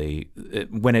instead of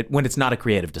when it's not a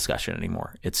creative discussion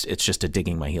anymore. It's just a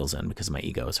digging my heels in because my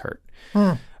ego is hurt.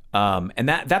 And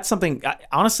that's something,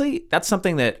 honestly, that's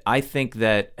something that I think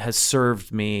that has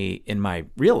served me in my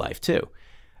real life too.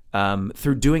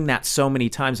 Through doing that so many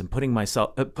times and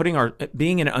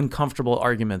being in uncomfortable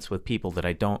arguments with people that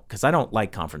because I don't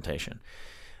like confrontation.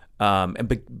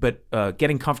 But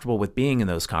getting comfortable with being in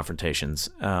those confrontations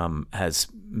has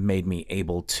made me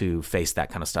able to face that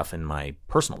kind of stuff in my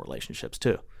personal relationships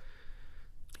too.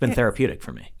 It's been therapeutic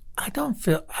for me. I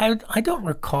don't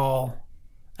recall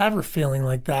ever feeling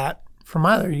like that from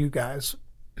either of you guys,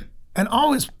 and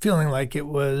always feeling like it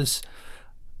was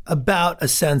about a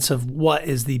sense of what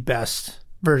is the best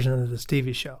version of this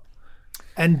TV show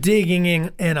and digging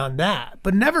in on that,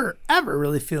 but never ever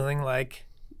really feeling like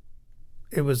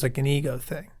it was like an ego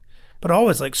thing, but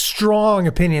always like strong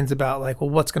opinions about like, well,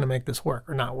 what's going to make this work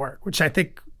or not work, which I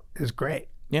think is great.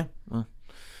 Yeah. Well,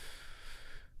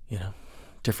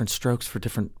 different strokes for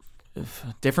different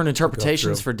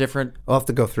interpretations for different. I'll have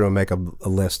to go through and make a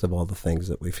list of all the things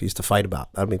that we used to fight about.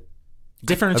 I mean,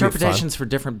 different interpretations for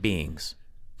different beings.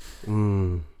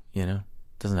 Doesn't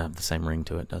have the same ring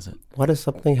to it, does it? What does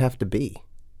something have to be?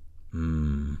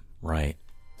 Right.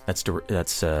 That's but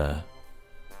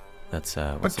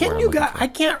can you guys?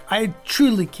 I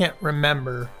truly can't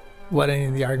remember what any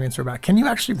of the arguments are about. Can you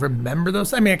actually remember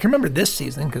those? I mean, I can remember this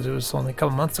season because it was only a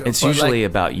couple months ago. It's usually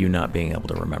about you not being able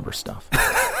to remember stuff.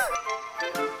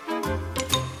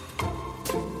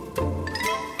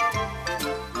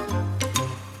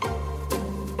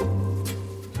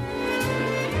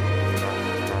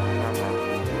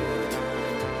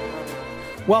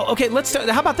 Well, okay.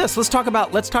 How about this? Let's talk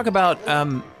about.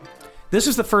 This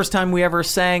is the first time we ever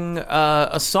sang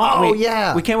a song. Oh,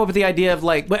 yeah. We came up with the idea of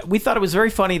we thought it was very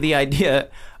funny, the idea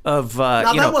of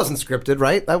that wasn't scripted,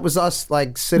 right? That was us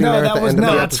sitting there at the end of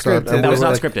the episode. That was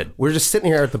not scripted. We're just sitting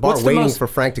here at the bar waiting for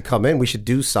Frank to come in. We should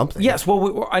do something. Yes.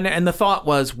 Well, and the thought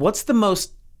was, what's the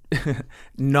most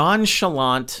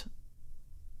nonchalant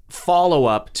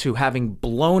follow-up to having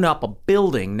blown up a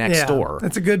building next door?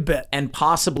 That's a good bit. And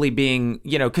possibly being,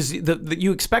 because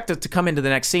you expect it to come into the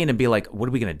next scene and be like, what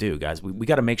are we going to do, guys? We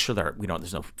got to make sure that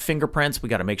there's no fingerprints. We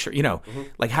got to make sure,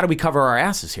 like, how do we cover our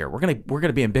asses here? We're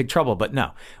gonna be in big trouble. But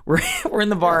no, we're in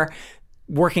the bar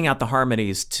working out the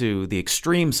harmonies to the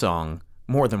Extreme song,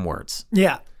 More Than Words.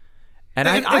 Yeah. And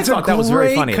I thought that was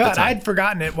very funny cut. at the time. I'd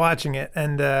forgotten it watching it,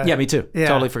 and yeah, me too. Yeah.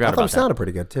 Totally forgot I thought about it sounded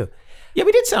pretty good too. Yeah,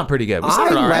 we did sound pretty good. I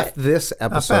left this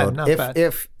episode. Not bad.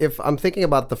 If I'm thinking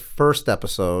about the first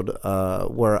episode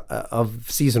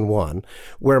of season 1,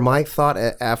 where my thought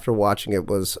after watching it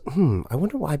was, I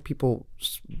wonder why people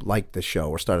liked this show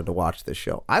or started to watch this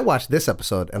show. I watched this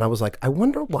episode and I was like, I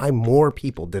wonder why more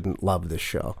people didn't love this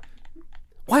show.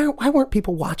 Why weren't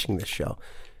people watching this show?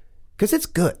 Because it's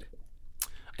good.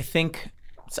 I think.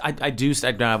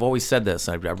 I've always said this.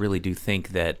 I really do think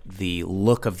that the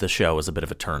look of the show is a bit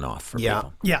of a turnoff for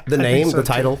people. Yeah. The name, the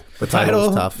title is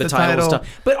tough. The title is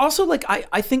tough. But also,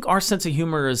 I think our sense of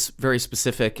humor is very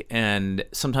specific, and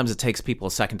sometimes it takes people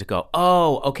a second to go,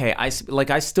 oh, okay. I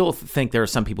still think there are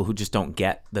some people who just don't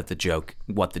get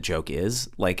what the joke is.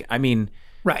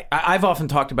 Right. I've often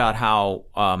talked about how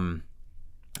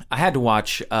I had to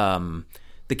watch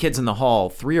The Kids in the Hall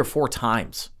 3 or 4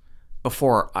 times.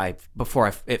 Before I would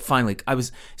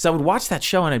watch that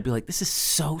show and I'd be like, this is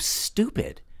so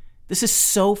stupid. This is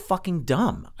so fucking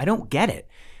dumb. I don't get it.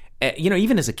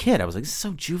 Even as a kid, I was like, this is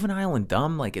so juvenile and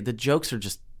dumb. Like, the jokes are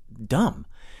just dumb.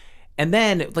 And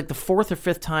then, like, the 4th or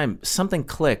 5th time, something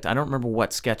clicked. I don't remember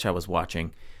what sketch I was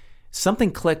watching. Something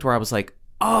clicked where I was like,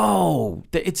 oh,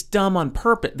 it's dumb on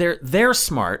purpose. They're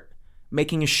smart,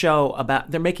 making a show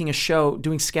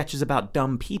doing sketches about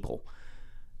dumb people.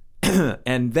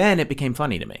 And then it became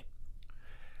funny to me.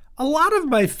 A lot of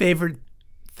my favorite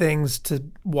things to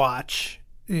watch,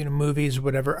 movies or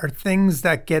whatever, are things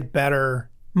that get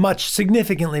better,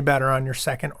 significantly better on your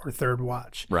second or third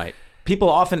watch. Right. People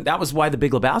often, that was why The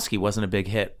Big Lebowski wasn't a big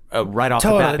hit right off the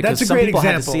bat, because that's a some great people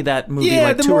example. had to see that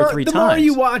movie 2 or 3 times. The more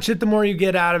you watch it, the more you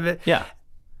get out of it. Yeah.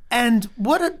 And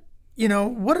what a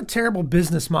terrible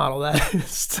business model that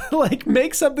is to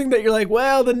make something that you're like,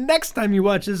 well, the next time you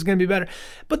watch this is going to be better.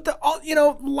 But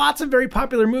lots of very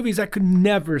popular movies I could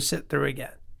never sit through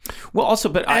again. Well, also,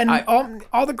 but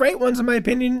all the great ones, in my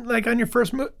opinion, like on your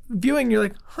first viewing, you're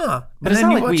like, huh. But and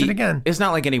then you watch it again. It's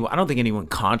not like I don't think anyone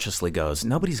consciously goes,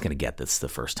 nobody's going to get this the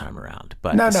first time around.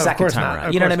 But no, the second time not.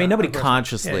 around, you know what I mean? Nobody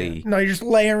consciously. Yeah. No, you're just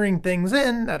layering things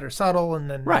in that are subtle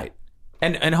and then. Right.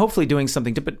 And hopefully doing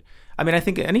something to, but I mean, I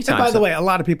think anytime. And by the way, a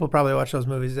lot of people probably watch those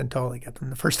movies and totally get them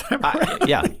the first time around.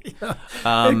 Yeah.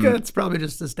 It's probably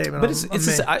just a statement.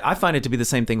 But I find it to be the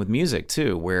same thing with music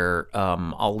too, where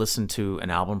I'll listen to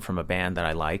an album from a band that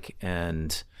I like,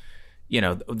 and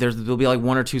there'll be like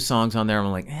 1 or 2 songs on there. And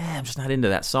I'm like, I'm just not into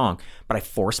that song, but I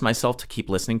force myself to keep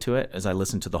listening to it as I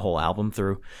listen to the whole album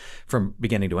through, from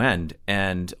beginning to end.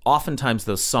 And oftentimes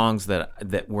those songs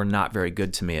that were not very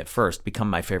good to me at first become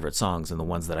my favorite songs and the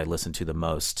ones that I listen to the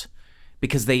most.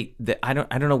 Because I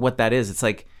don't know what that is. It's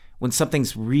like when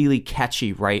something's really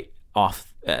catchy right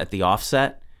off at the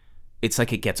offset, it's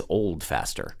like it gets old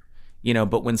faster.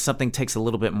 but when something takes a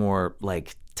little bit more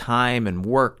like time and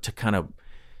work to kind of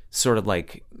sort of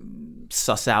like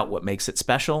suss out what makes it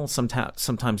special,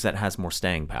 sometimes that has more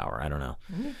staying power. I don't know.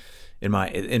 In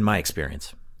my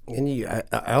experience. And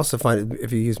I also find,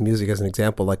 if you use music as an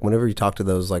example, like whenever you talk to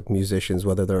those like musicians,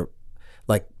 whether they're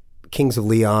like Kings of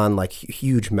Leon, like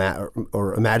huge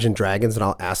or Imagine Dragons, and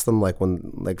I'll ask them like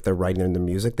when like they're writing in their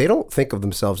music, they don't think of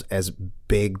themselves as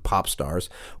big pop stars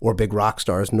or big rock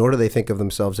stars, nor do they think of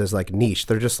themselves as like niche.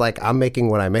 They're just like, I'm making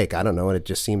what I make. I don't know, and it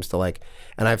just seems to like,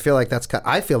 and I feel like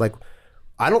I feel like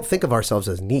I don't think of ourselves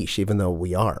as niche, even though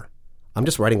we are. I'm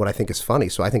just writing what I think is funny,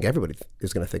 so I think everybody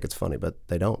is going to think it's funny, but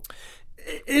they don't.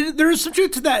 There is some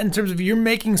truth to that in terms of you're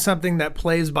making something that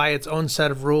plays by its own set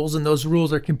of rules, and those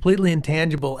rules are completely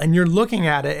intangible, and you're looking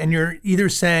at it and you're either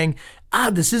saying,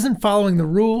 this isn't following the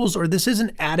rules, or this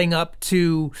isn't adding up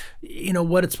to,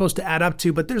 what it's supposed to add up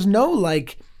to, but there's no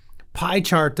like pie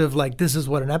chart of like, this is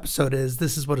what an episode is,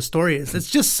 this is what a story is.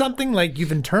 It's just something like you've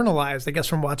internalized, I guess,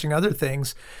 from watching other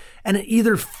things, and it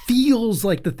either feels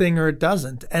like the thing or it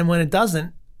doesn't. And when it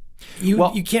doesn't,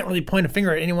 you can't really point a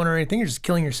finger at anyone or anything. You're just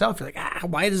killing yourself. You're like,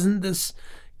 why doesn't this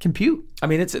compute? I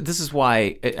mean, this is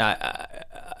why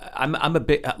I'm a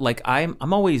bit like I'm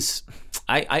always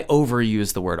I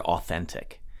overuse the word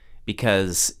authentic,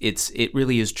 because it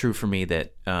really is true for me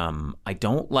that I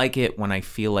don't like it when I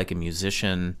feel like a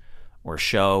musician or a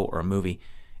show or a movie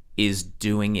is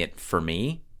doing it for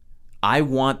me. I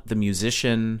want the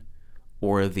musician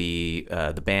or the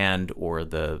band or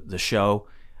the show,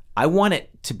 I want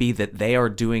it to be that they are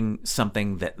doing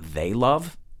something that they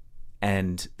love,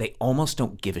 and they almost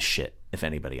don't give a shit if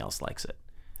anybody else likes it.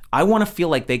 I want to feel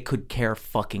like they could care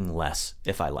fucking less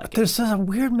if I like it. There's a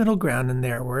weird middle ground in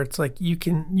there where it's like you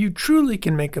truly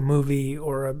can make a movie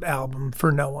or an album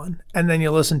for no one, and then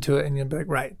you listen to it and you'll be like,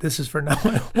 right, this is for no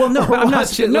one. Well, no, I'm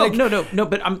not. No.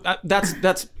 But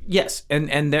that's yes,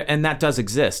 and that does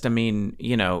exist. I mean,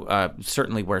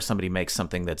 certainly where somebody makes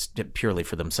something that's purely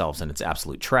for themselves and it's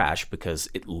absolute trash because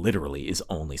it literally is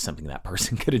only something that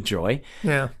person could enjoy.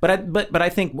 Yeah. But I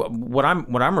think what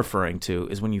I'm referring to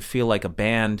is when you feel like a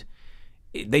band,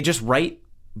 they just write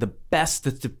the best,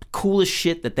 the coolest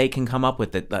shit that they can come up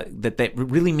with that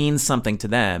really means something to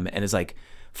them and is like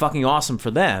fucking awesome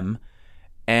for them,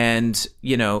 and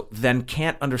then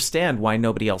can't understand why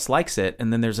nobody else likes it,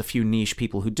 and then there's a few niche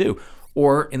people who do.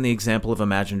 Or in the example of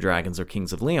Imagine Dragons or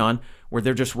Kings of Leon, where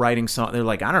they're just writing songs, they're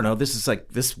like, I don't know, this is like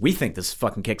this, we think this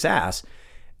fucking kicks ass,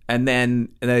 and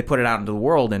then they put it out into the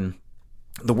world and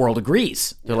the world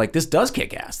agrees. They're like, this does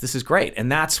kick ass. This is great. And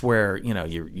that's where,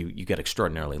 you get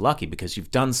extraordinarily lucky because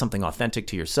you've done something authentic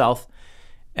to yourself.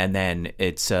 And then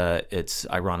it's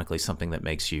ironically something that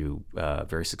makes you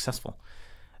very successful.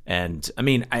 And I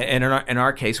mean, in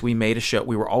our case, we made a show.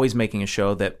 We were always making a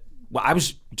show that, I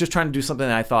was just trying to do something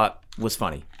that I thought was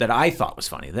funny,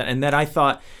 and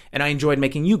I enjoyed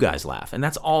making you guys laugh. And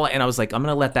that's all. And I was like, I'm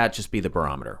going to let that just be the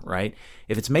barometer, right?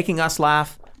 If it's making us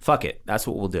laugh, fuck it. That's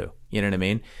what we'll do. You know what I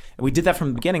mean? And we did that from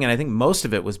the beginning. And I think most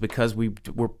of it was because we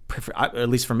were, at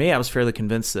least for me, I was fairly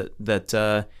convinced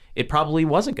that it probably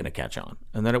wasn't going to catch on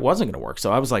and that it wasn't going to work.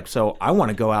 So I was like, I want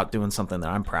to go out doing something that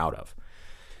I'm proud of.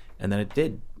 And then it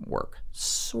did work.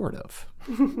 Sort of.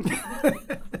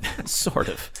 Sort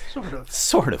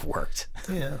of worked.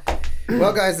 Yeah.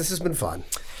 Well, guys, this has been fun.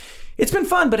 It's been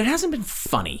fun, but it hasn't been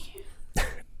funny.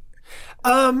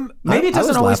 Maybe it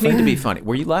doesn't always need to be funny.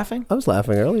 Were you laughing? I was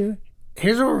laughing earlier.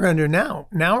 Here's what we're going to do now.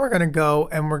 Now we're going to go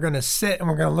and we're going to sit and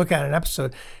we're going to look at an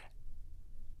episode.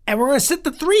 And we're going to sit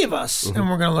the three of us and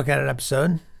we're going to look at an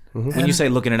episode. Mm-hmm. When you say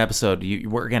look at an episode,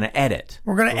 we're going to edit.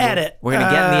 We're going to edit. We're going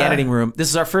to get in the editing room. This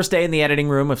is our first day in the editing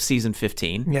room of season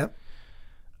 15. Yep.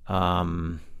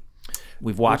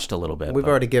 We've watched a little bit.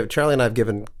 Already given, Charlie and I have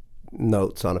given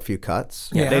notes on a few cuts.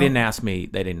 Yeah. They didn't ask me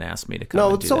to come.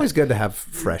 No, it's always good to have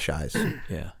fresh eyes.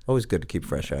 Yeah. Always good to keep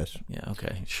fresh eyes. Yeah,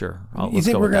 okay, sure. Let's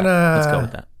go with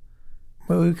that?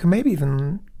 Well, we can maybe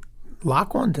even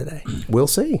lock one today. We'll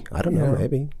see. I don't know,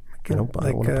 maybe. I don't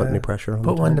want to put any pressure on.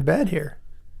 Put one to bed here.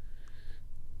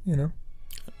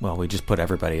 Well, we just put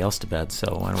everybody else to bed,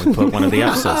 so why don't we put one of the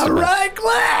episodes to bed? All right,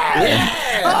 Glenn!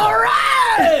 Yeah.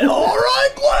 All right,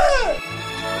 Glenn!